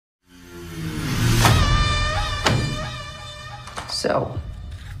So,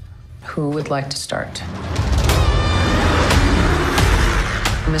 who would like to start?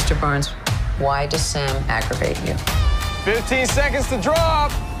 Mr. Barnes, why does Sam aggravate you? 15 seconds to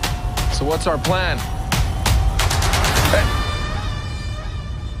drop. So what's our plan? Hey.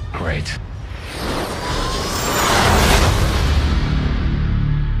 Great.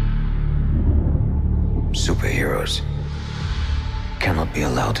 Superheroes cannot be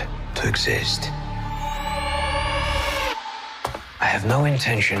allowed to exist. I have no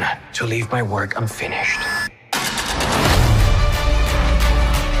intention to leave my work unfinished.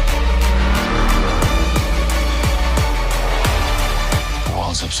 The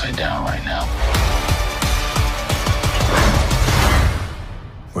world's upside down right now.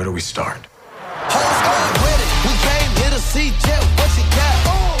 Where do we start? Whole squad with it. We came here to see Jeff. What you got?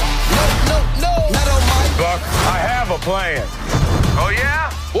 No. Not on my Buck, I have a plan. Oh,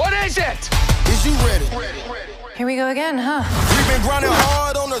 yeah? What is it? Is you ready? Here we go again, huh? We've been grinding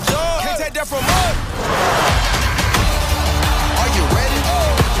hard on the job. Can't take that from us. Are you ready?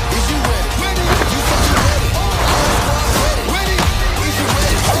 Is you ready? You said you ready. Whole squad ready. Is you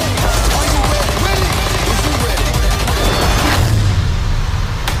ready? Are you ready? Is you ready?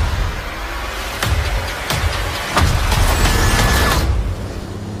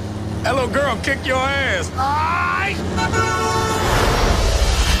 That little girl kick your ass.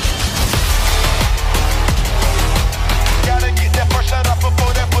 Gotta get that first shot off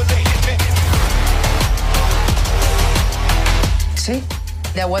before that bullet hit me. See?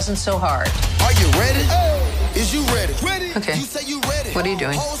 That wasn't so hard. Are you ready? Is you ready? Okay. You say you ready. What are you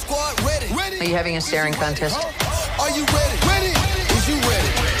doing? Whole squad ready. Are you having a staring contest? Are you ready? Is you ready?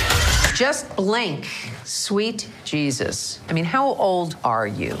 Just blink. Sweet Jesus. I mean, how old are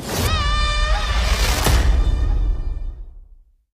you?